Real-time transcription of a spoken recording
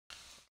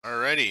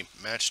Alrighty,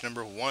 match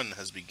number 1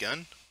 has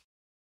begun.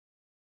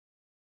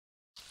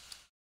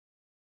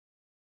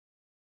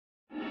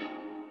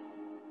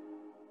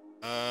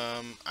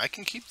 I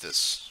can keep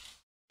this,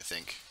 I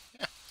think.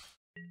 Yeah.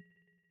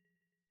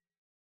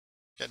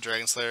 Got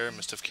Dragon Slayer,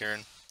 Mischief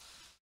Kieran.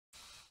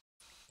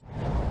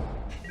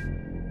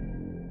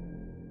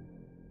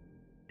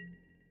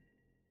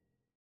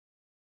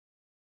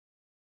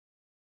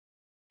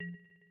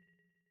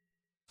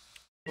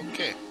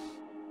 Okay.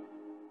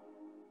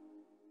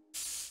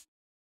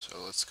 So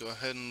let's go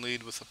ahead and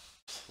lead with the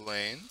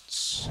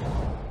plains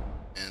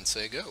and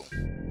say go.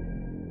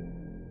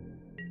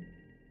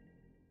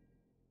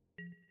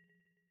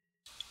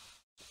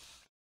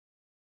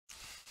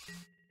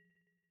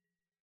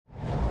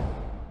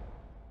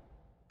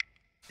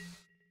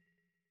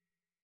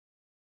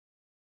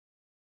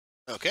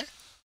 Okay.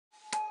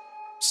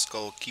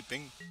 Skull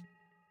keeping.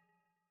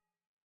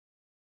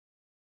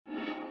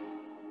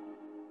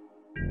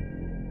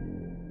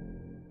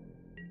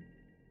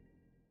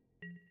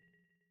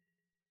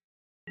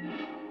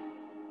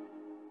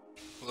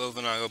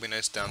 Lovenog will be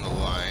nice down the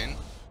line.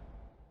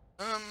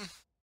 I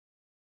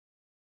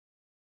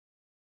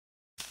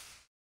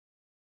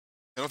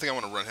don't think I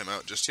want to run him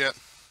out just yet.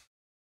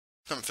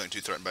 I'm not feeling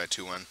too threatened by a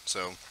 2-1,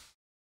 so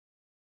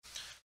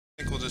I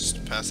think we'll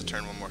just pass the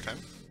turn one more time.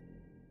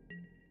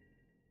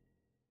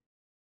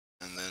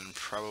 And then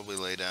probably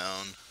lay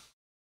down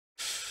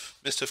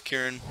Mischief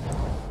Kieran.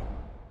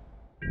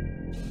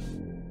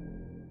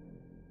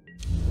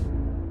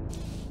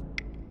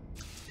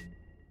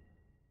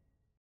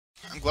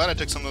 I'm glad I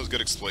took some of those good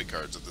exploit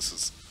cards if this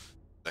is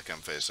the deck I'm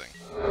facing.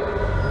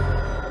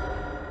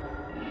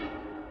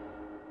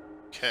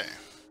 Okay.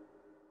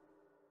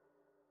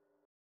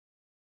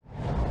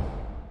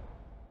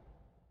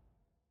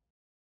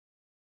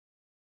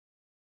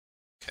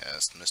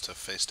 Cast Mischief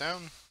face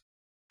down.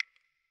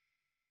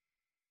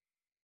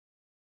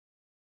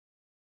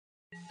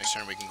 Make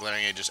sure we can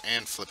Glaring Aegis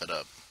and flip it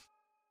up,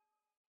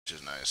 which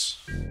is nice.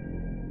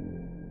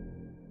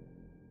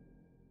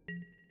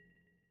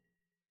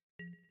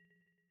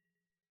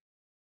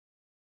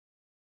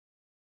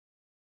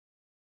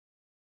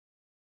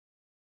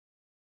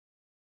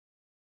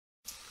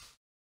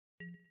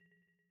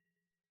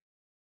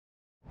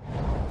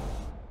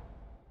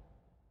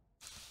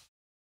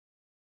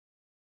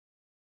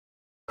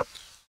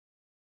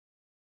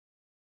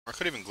 Or I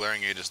could even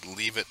Glaring Aegis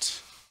leave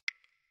it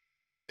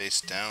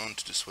face down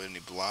to dissuade any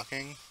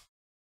blocking.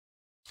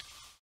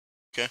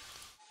 Okay.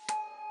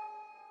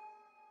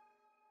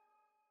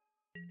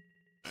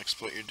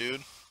 Exploit your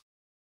dude.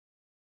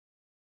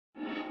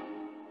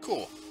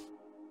 Cool.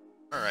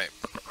 Alright.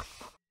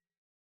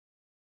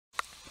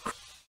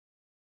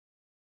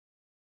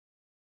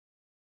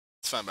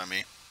 It's fine by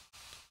me.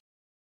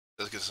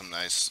 Does get some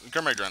nice...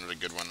 Gurmag Drown is a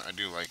good one. I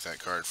do like that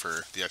card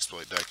for the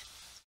exploit deck.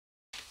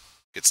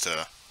 Gets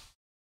to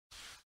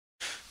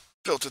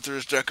filter through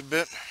his deck a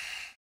bit.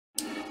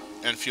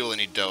 And fuel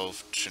any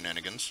delve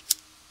shenanigans.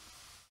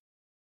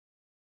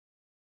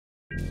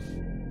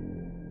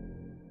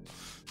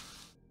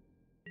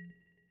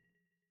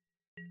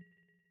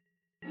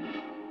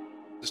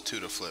 This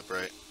 2 to flip,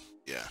 right?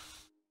 Yeah.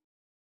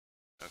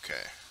 Okay.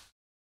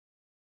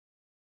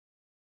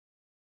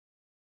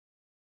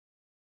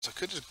 So I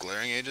could just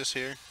Glaring Aegis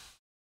here.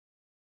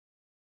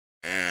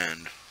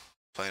 And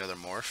play another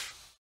Morph.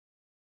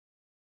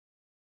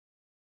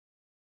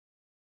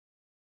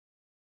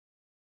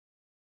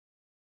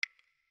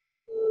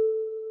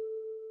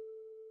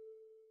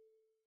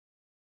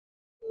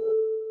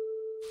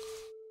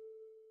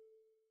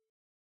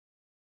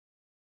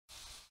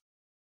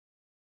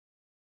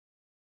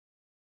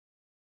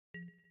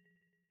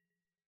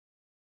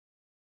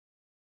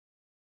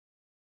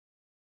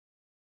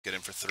 Get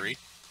in for 3.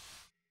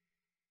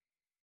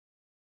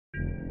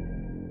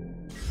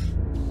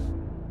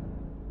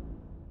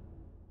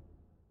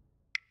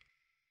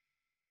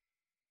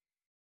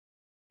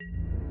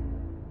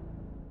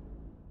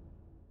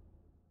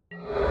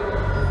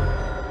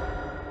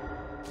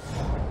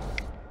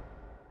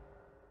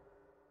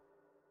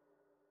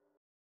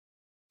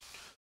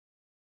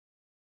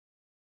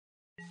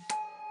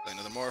 Play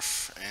another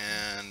Morph,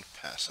 and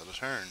pass out a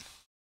turn.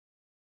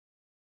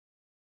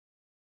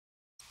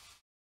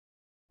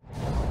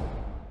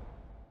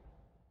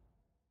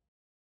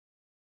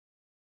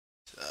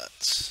 So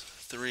that's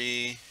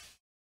 3.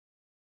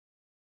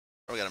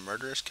 Oh, we got a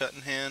Murderous Cut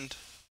in hand.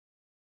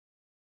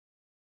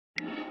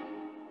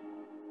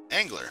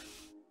 Angler.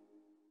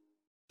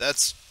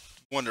 That's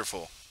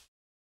wonderful.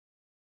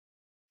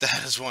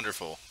 That is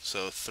wonderful.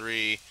 So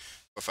 3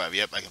 or 5.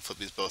 Yep, I can flip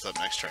these both up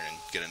next turn and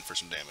get in for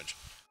some damage.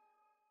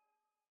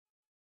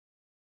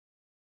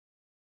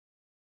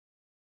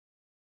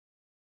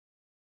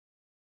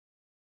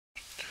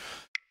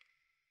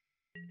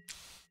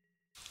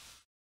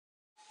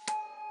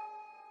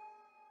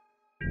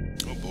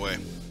 Oh boy.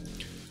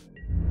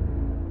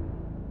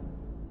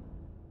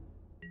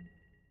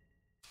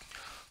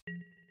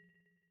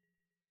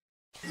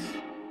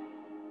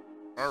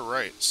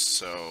 Alright,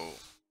 so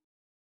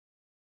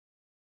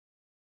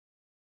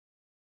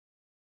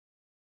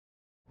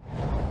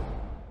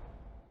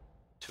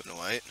Go to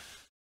white.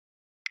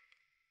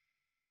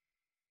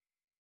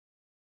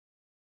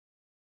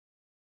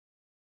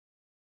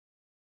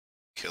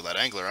 Kill that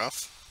angler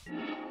off.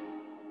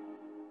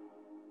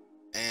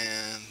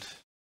 And...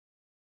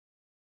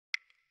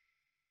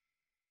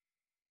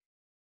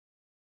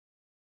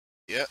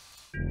 Yep.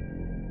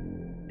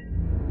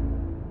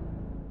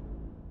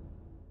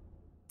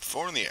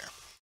 4 in the air.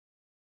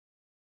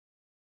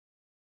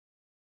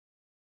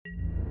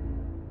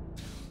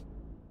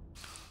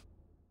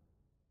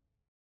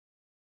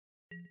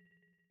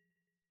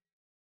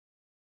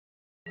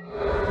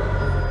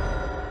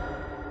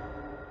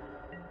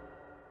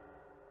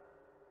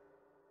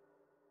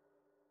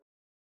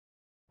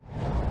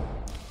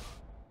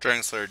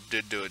 Dragon Slayer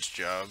did do its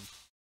job.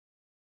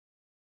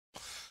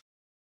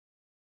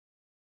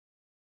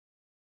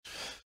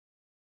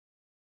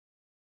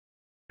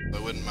 I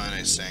wouldn't mind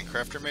a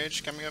Sandcrafter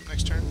Mage coming up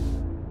next turn.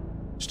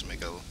 Just to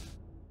make a...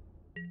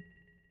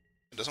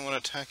 It doesn't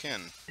want to attack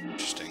in.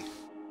 Interesting.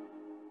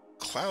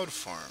 Cloud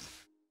Farm.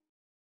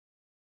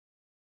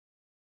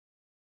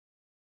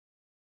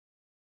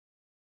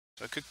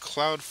 So I could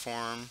Cloud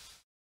Form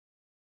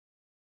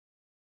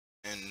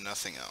and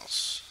nothing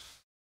else.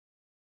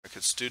 I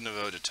could Student of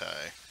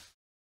Odatai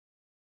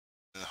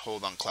and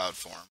hold on Cloud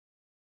Form.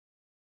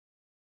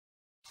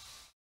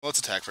 Well, let's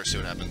attack first, see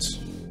what happens.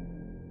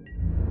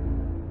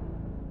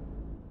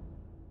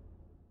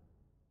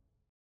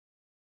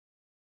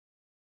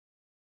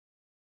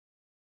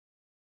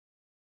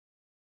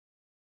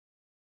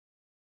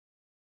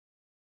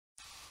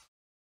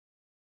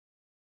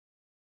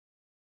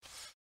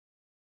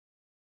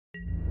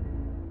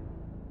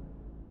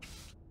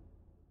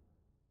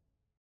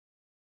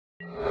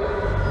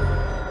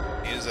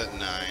 He is at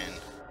 9.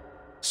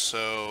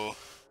 So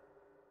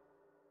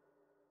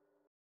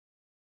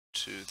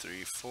 2,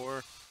 3,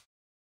 4.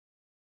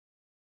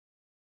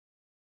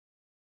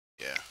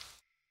 Yeah.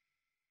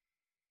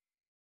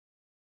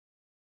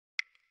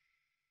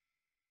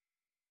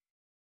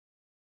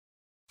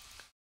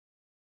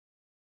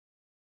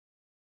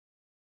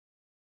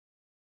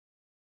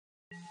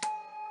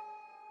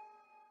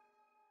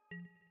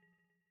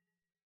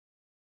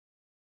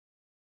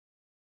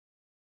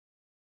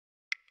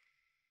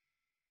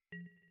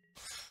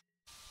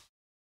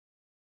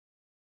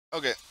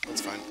 Okay,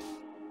 that's fine.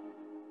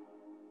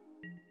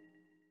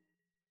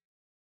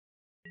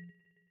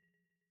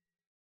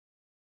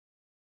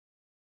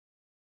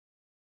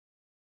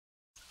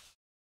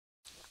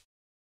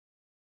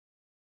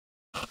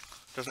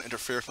 Doesn't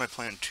interfere with my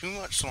plan too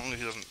much, so long as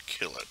he doesn't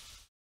kill it.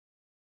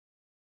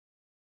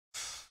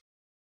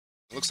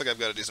 It looks like I've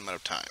got a decent amount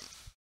of time.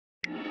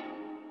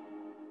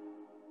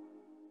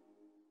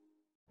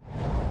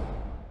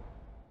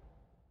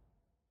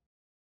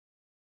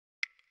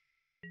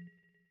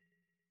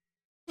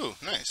 Ooh,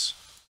 nice.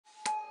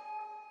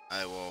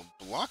 I will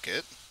block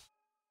it.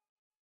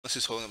 Unless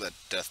he's holding up that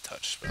Death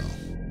Touch spell.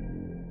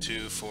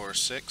 2, 4,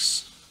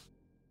 6.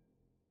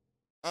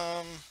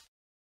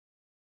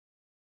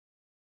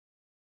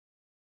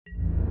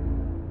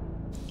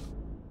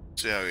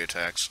 See how he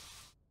attacks.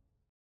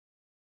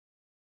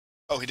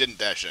 Oh, he didn't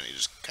dash in, he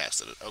just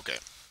casted it. Okay.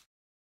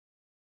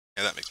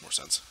 Yeah, that makes more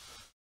sense.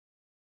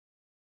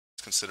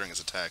 Considering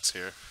his attacks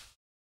here.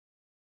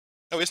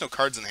 Oh, he has no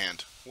cards in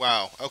hand.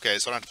 Wow. Okay,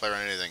 so I don't have to play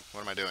around anything. What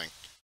am I doing?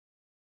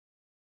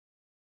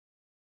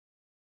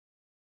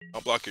 I'll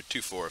block your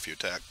 2-4 if you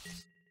attack.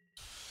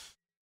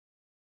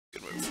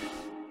 Good move.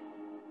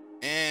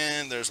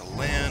 And there's a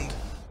land.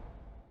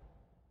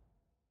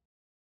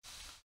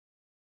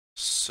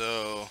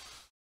 So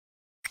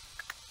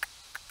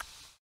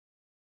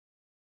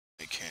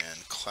I can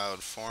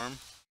Cloud Form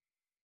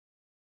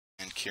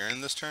and Kieran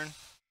this turn.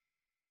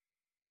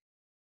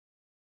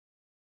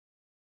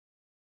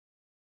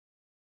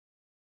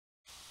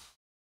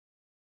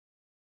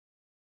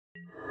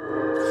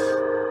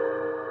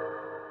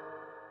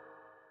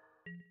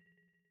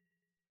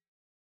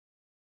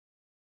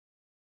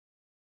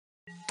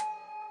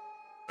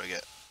 What do I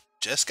get?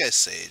 Jeskai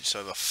Sage, so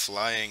I have a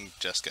flying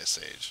Jeskai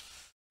Sage.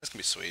 That's gonna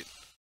be sweet.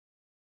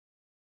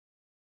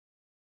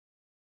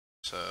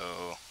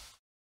 So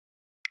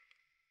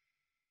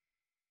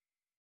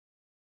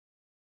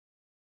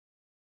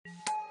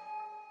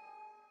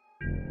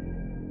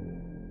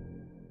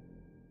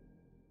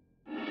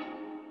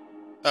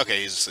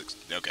okay, he's a 6.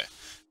 Okay,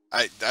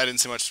 I didn't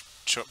see much.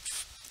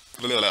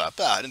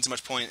 I didn't see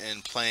much point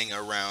in playing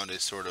around a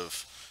sort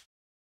of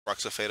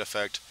Rocks of Fate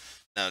effect.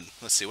 Now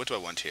let's see. What do I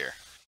want here?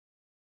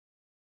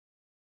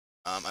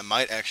 I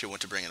might actually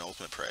want to bring in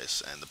Ultimate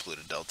Price and the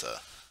Polluted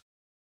Delta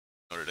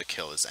in order to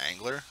kill his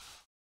Angler.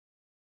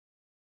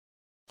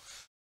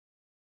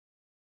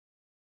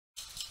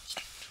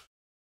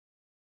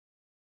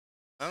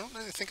 I don't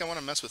really think I want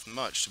to mess with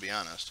much, to be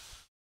honest.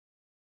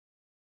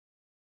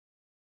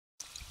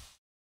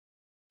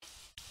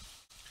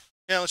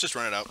 Yeah, let's just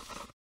run it out.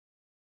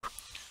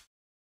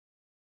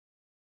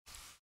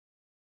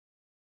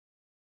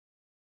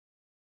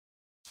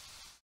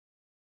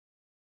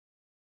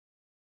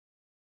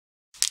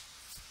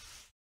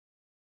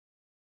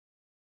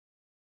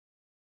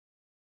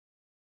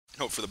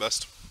 Hope for the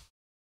best.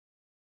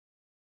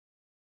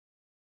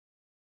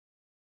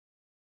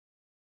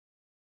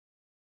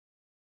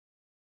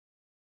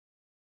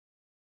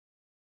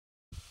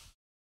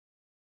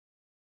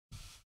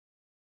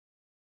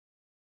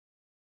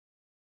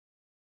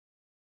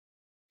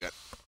 Got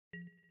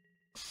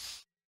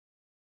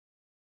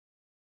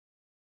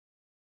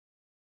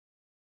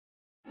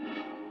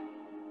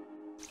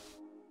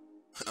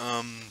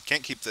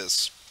can't keep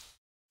this.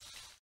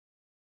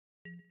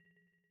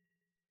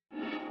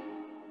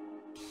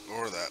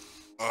 Or that.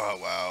 Oh,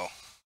 wow.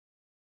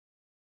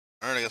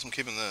 Alright, I guess I'm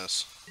keeping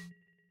this.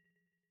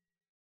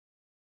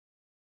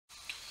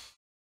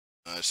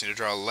 I just need to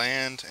draw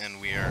land,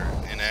 and we are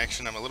in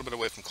action. I'm a little bit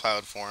away from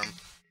cloud form.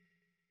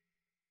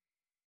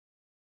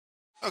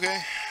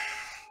 Okay.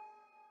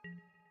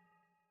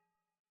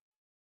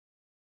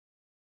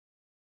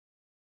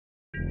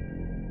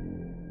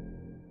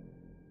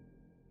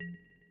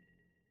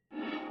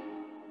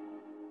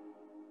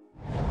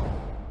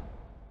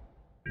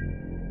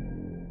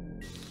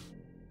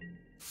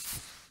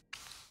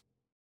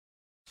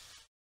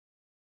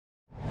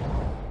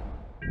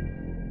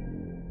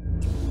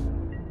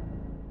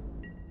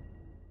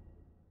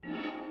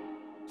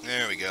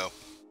 There we go.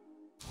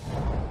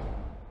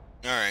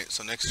 Alright,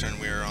 so next turn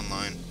we are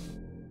online.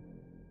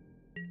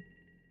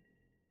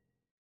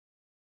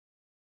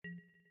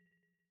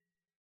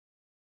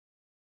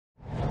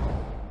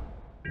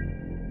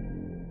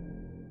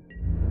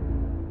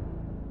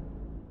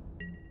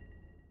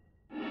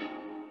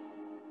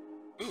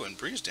 Ooh, and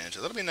Breeze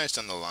Dancer. That'll be nice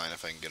down the line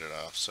if I can get it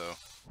off, so...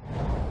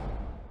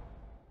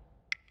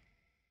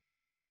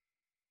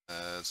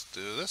 let's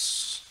do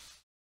this.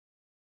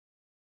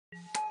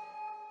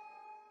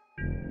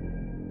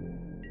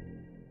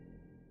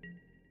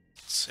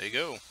 Say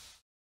go.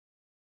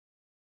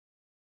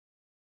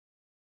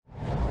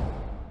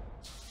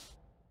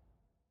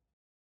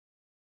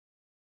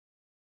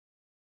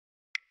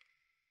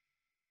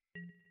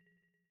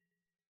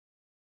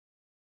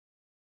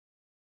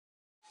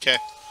 Okay.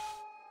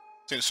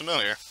 Seems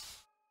familiar.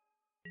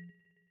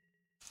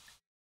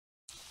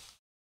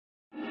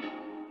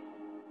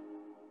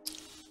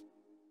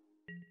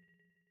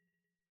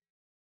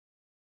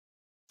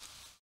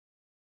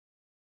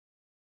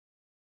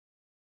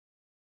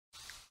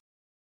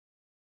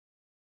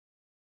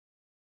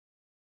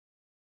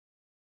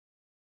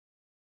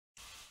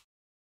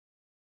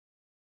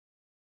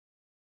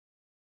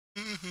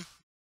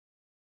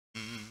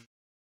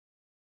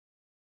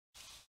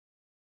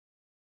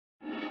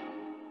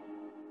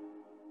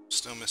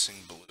 Still missing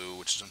blue,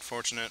 which is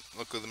unfortunate.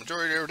 Luckily, the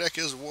majority of our deck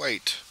is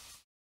white.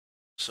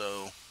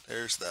 So,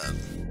 there's that.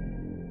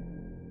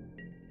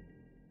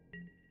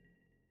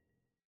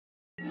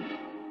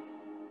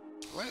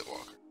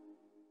 Lightwalker.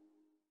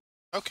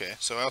 Okay,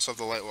 so I also have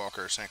the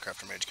Lightwalker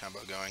Sandcrafter Mage combo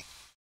going.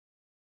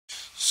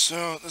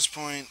 So, at this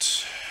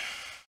point...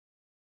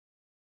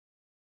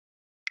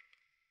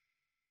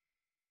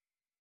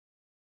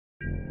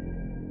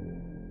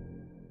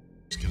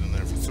 let's get in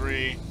there for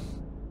 3.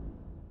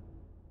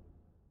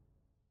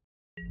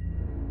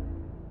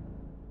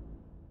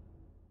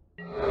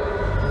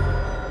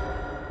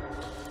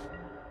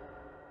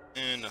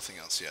 And nothing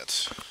else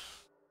yet.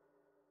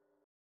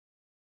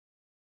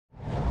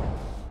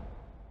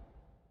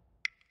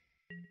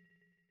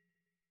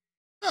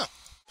 Oh,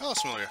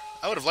 Palace Familiar.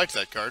 I would have liked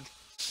that card.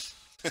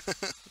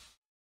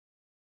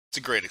 It's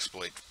a great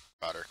exploit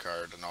fodder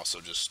card, and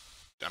also just,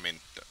 I mean,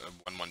 a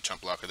 1/1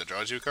 chump blocker that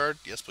draws you a card?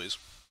 Yes, please.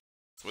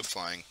 With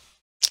flying.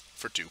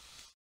 For 2.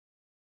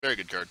 Very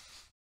good card.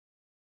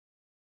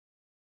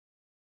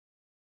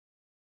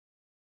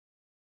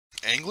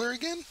 Angler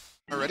again?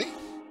 Already?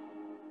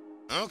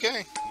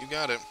 Okay, you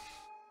got it.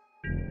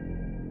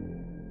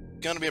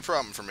 Gonna be a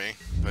problem for me,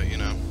 but you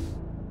know.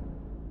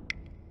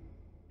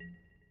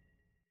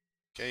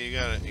 Okay, you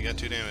got it. You got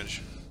 2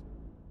 damage.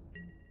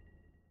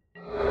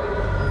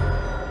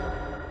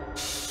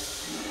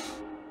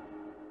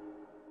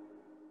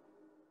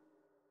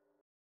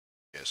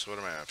 Okay, so what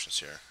are my options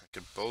here? I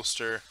could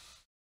bolster.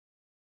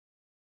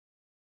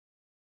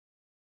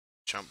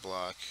 Chump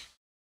block.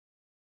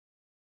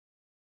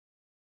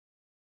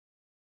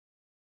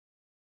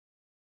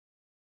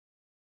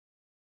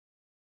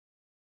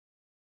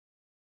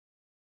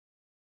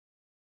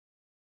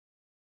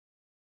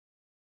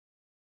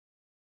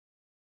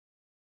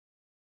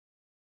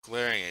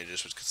 Glaring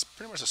Aegis, which gets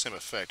pretty much the same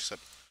effect,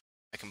 except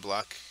I can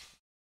block,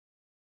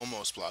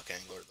 almost block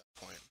Angler at that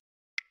point.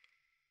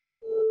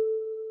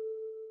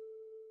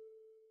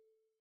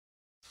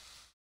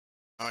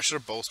 Oh, I should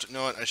have bolstered. You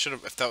know what? I should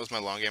have. If that was my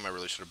long game, I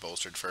really should have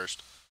bolstered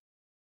first.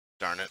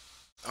 Darn it.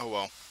 Oh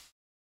well.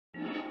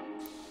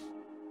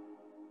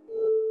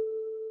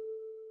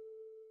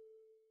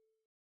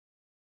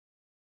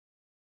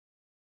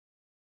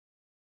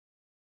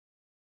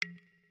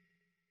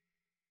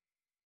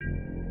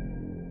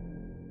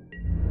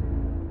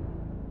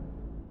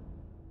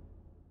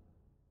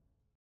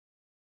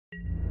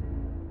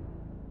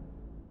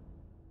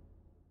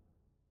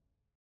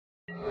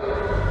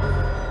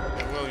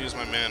 I will use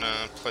my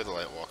mana, play the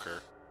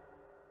Lightwalker.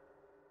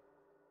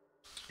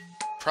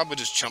 Probably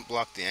just chump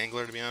block the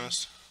Angler, to be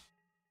honest.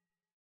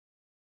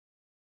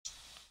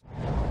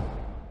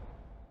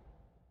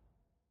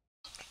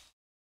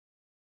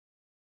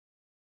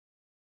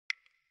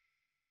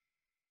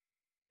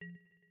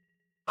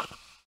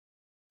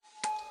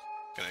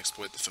 Gonna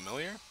exploit the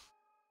Familiar,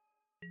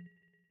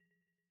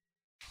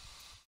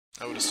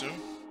 I would assume.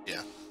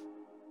 Yeah.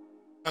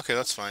 Okay,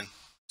 that's fine.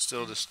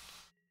 Still just...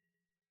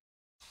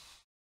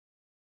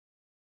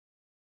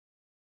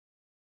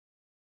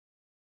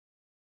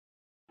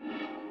 I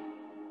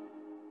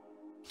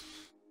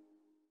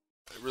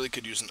really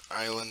could use an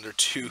island or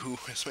two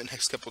as my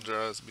next couple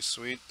draws. It'd be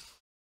sweet.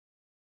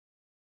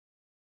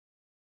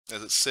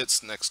 As it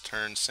sits next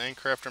turn,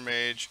 Sandcrafter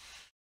Mage,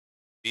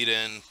 beat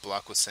in,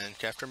 block with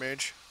Sandcrafter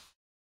Mage.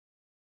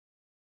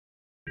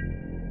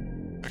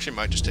 Actually,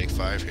 might just take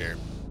 5 here.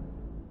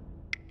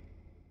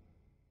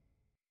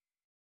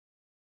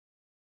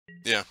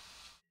 Yeah.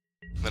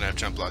 Then I have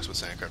jump blocks with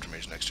Sandcrafter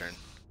Mage next turn.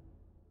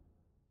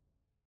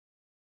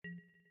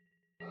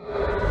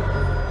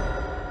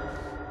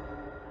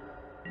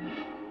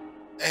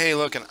 Hey,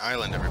 look, an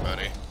island,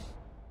 everybody.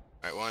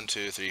 Alright, 1,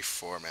 2, 3,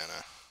 4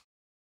 mana.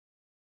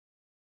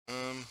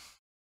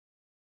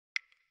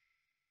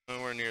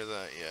 Nowhere near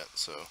that yet,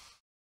 so...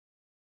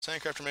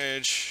 Sandcrafter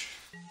Mage.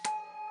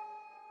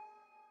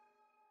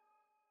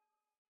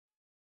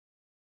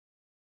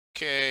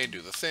 Okay,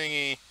 do the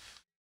thingy.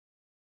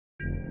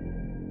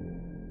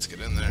 Let's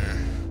get in there.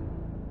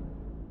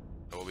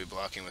 I will be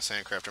blocking with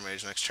Sandcrafter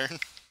Mage next turn.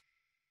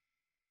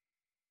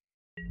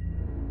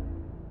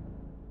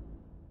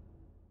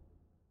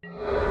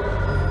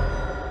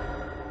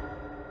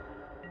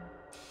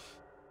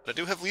 But I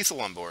do have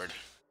lethal on board.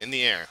 In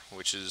the air,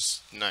 which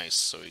is nice,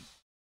 so we...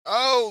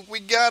 Oh,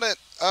 we got it!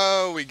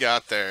 Oh, we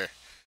got there.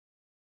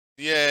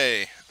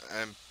 Yay.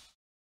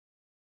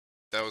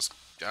 That was...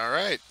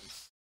 Alright.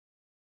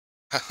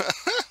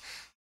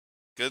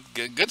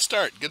 Good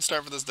start. Good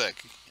start for this deck.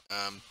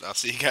 I'll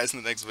see you guys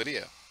in the next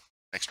video.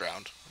 Next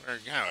round. Or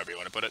however you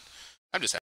want to put it. I'm just